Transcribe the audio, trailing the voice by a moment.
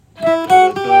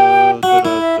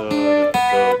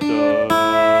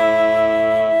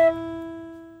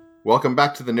Welcome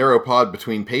back to the Narrow Pod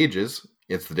Between Pages.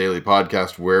 It's the daily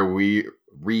podcast where we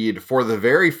read for the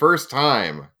very first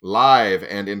time, live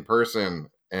and in person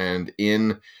and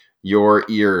in your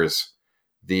ears,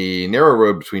 The Narrow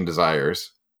Road Between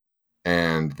Desires,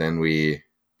 and then we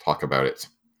talk about it.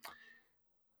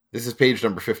 This is page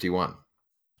number 51.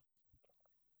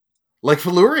 Like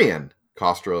Felurian,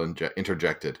 Kostrel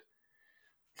interjected.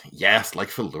 Yes, like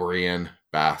Felurian,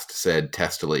 Bast said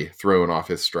testily, thrown off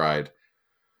his stride.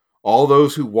 All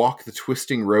those who walk the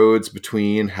twisting roads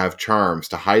between have charms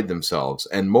to hide themselves,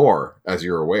 and more, as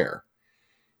you're aware.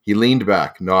 He leaned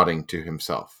back, nodding to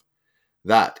himself.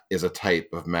 That is a type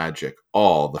of magic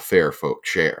all the fair folk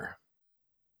share.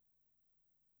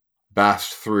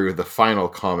 Bast threw the final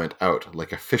comment out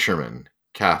like a fisherman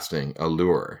casting a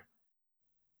lure.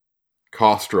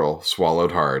 Kostrel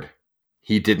swallowed hard.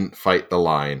 He didn't fight the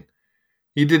line.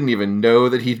 He didn't even know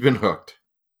that he'd been hooked.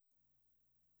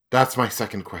 That's my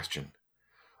second question.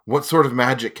 What sort of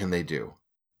magic can they do?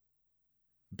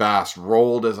 Bast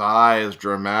rolled his eyes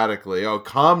dramatically. Oh,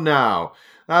 come now.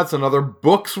 That's another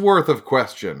book's worth of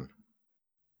question.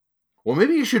 Well,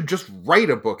 maybe you should just write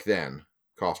a book then,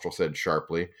 Kostrel said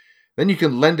sharply. Then you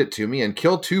can lend it to me and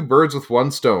kill two birds with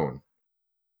one stone.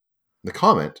 The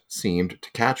comment seemed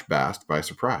to catch Bast by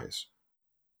surprise.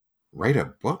 Write a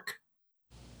book?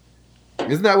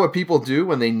 Isn't that what people do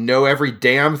when they know every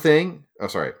damn thing? Oh,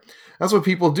 sorry. That's what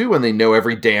people do when they know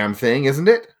every damn thing, isn't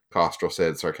it? Kostrel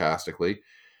said sarcastically.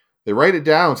 They write it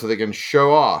down so they can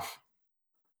show off.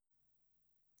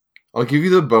 I'll give you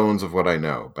the bones of what I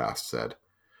know, Bast said.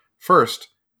 First,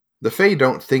 the Fae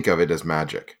don't think of it as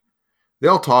magic.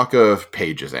 They'll talk of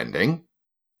pages ending.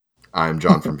 I'm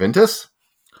John from Vintus.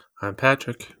 I'm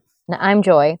Patrick. I'm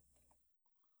Joy.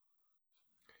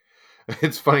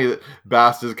 It's funny that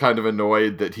Bast is kind of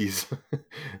annoyed that he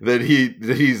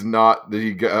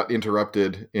got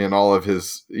interrupted in all of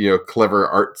his, clever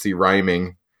artsy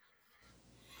rhyming.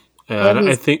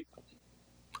 Yeah, I think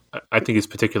he's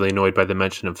particularly annoyed by the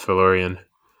mention of Felurian.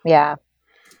 Yeah.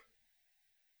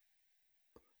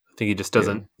 I think he just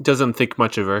doesn't think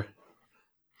much of her.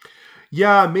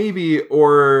 Yeah, maybe,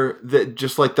 or that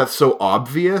just like that's so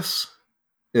obvious.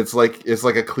 It's like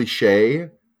a cliche,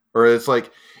 or it's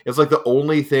like the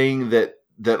only thing that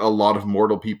a lot of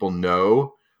mortal people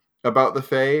know about the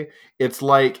Fae. It's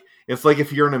like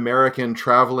if you're an American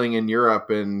traveling in Europe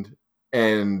and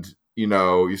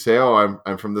you say, "Oh,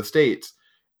 I'm from the States,"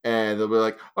 and they'll be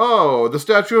like, "Oh, the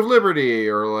Statue of Liberty,"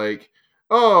 or like,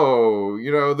 "Oh,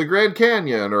 the Grand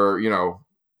Canyon," or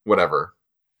whatever.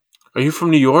 Are you from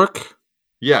New York?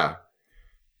 Yeah.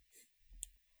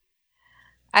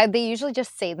 They usually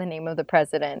just say the name of the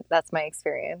president. That's my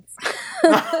experience.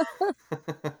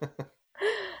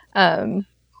 And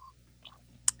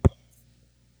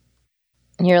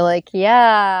you're like,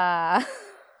 yeah.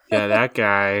 Yeah, that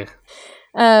guy.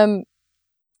 I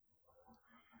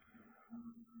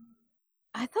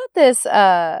thought this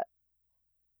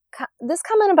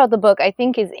comment about the book, I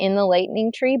think, is in the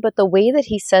Lightning Tree, but the way that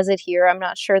he says it here, I'm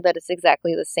not sure that it's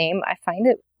exactly the same. I find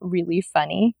it really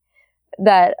funny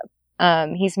that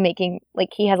he's making, like,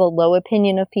 he has a low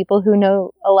opinion of people who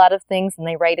know a lot of things and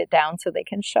they write it down so they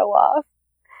can show off.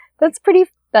 That's pretty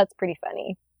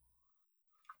funny.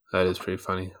 That is pretty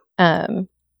funny. At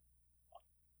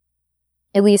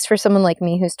least for someone like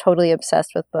me who's totally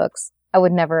obsessed with books, I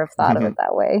would never have thought of it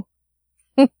that way.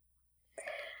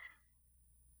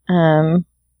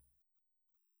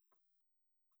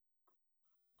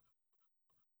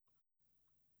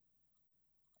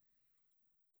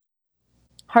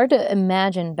 Hard to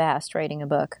imagine Bast writing a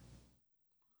book.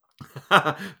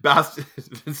 Bast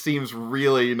seems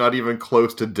really not even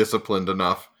close to disciplined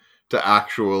enough to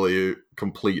actually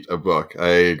complete a book. I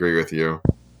agree with you.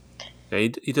 Yeah,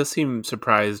 he does seem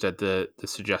surprised at the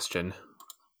suggestion. I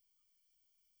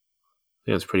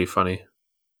think it's pretty funny.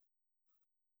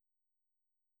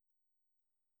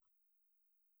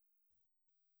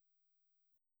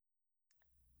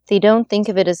 They don't think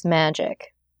of it as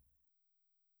magic.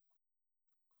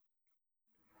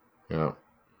 Yeah.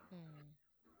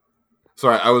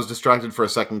 Sorry, I was distracted for a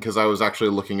second because I was actually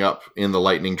looking up in the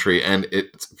Lightning Tree, and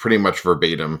it's pretty much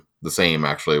verbatim the same,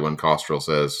 actually, when Kostrel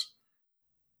says,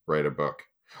 write a book.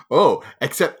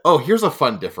 Here's a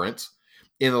fun difference.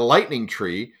 In the Lightning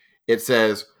Tree, it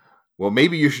says, well,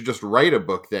 maybe you should just write a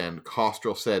book then,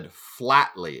 Kostrel said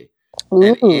flatly.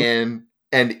 Ooh.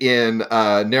 And in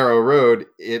Narrow Road,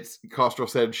 Kostrel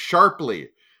said sharply,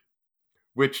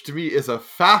 which to me is a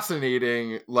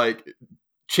fascinating,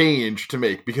 change to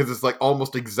make, because it's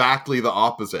almost exactly the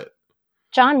opposite.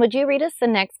 John, would you read us the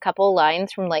next couple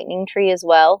lines from Lightning Tree as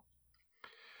well?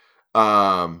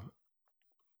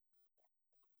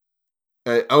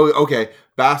 Okay.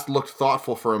 Bast looked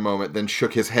thoughtful for a moment, then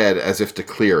shook his head as if to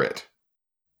clear it.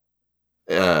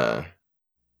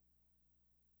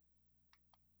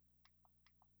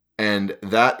 And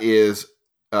that is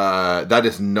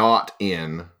not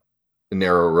in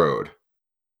Narrow Road.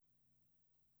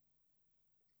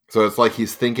 So it's like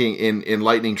he's thinking in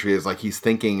Lightning Tree is like he's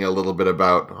thinking a little bit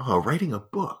about writing a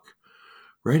book.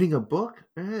 Writing a book?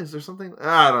 Is there something?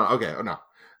 I don't know. Okay, no.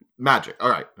 Magic. All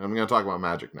right, I'm going to talk about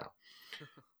magic now.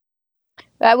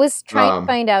 I was trying to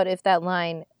find out if that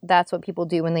line, that's what people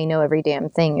do when they know every damn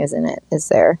thing, isn't it? Is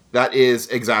there? That is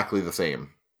exactly the same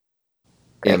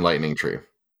in Lightning Tree.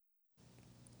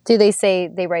 Do they say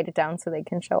they write it down so they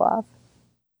can show off?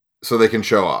 So they can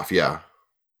show off, yeah.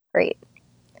 Great.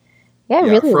 Yeah, I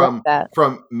really like that.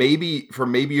 From maybe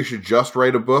you should just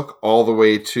write a book all the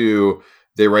way to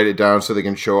they write it down so they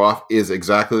can show off is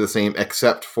exactly the same,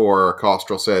 except for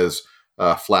Kostrel says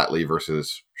flatly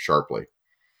versus sharply.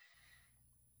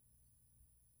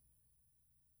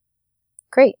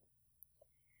 Great.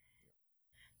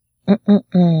 All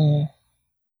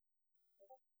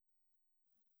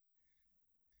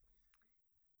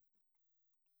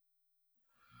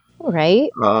right.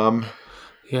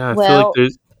 Yeah, I feel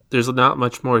like there's not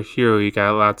much more here. You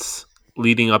got lots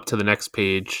leading up to the next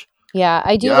page. Yeah,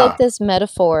 I do like this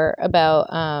metaphor about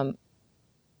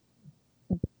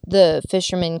the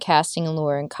fisherman casting a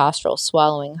lure and Kostrel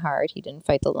swallowing hard. He didn't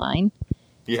fight the line.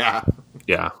 Yeah.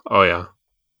 Yeah. Oh, yeah.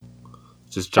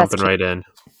 Just jumping right in.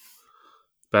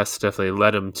 Best definitely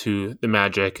led him to the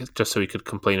magic just so he could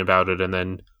complain about it and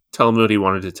then tell him what he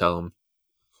wanted to tell him.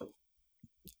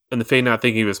 And the Fae not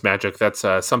thinking it was magic, that's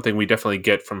something we definitely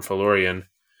get from Felurian.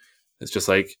 It's just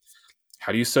like,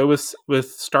 how do you sew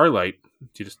with starlight?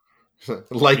 Do you just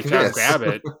like this? Grab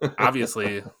it.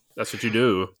 Obviously, that's what you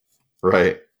do.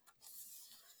 Right.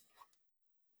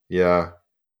 Yeah.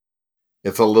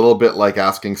 It's a little bit like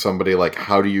asking somebody, like,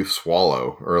 how do you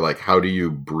swallow? Or, like, how do you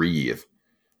breathe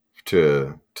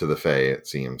to the Fae, it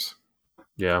seems.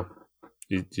 Yeah.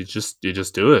 You just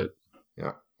do it.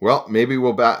 Yeah. Well, maybe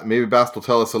Bast will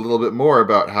tell us a little bit more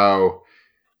about how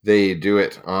they do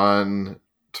it on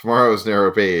tomorrow's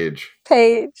Narrow Page.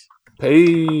 Page.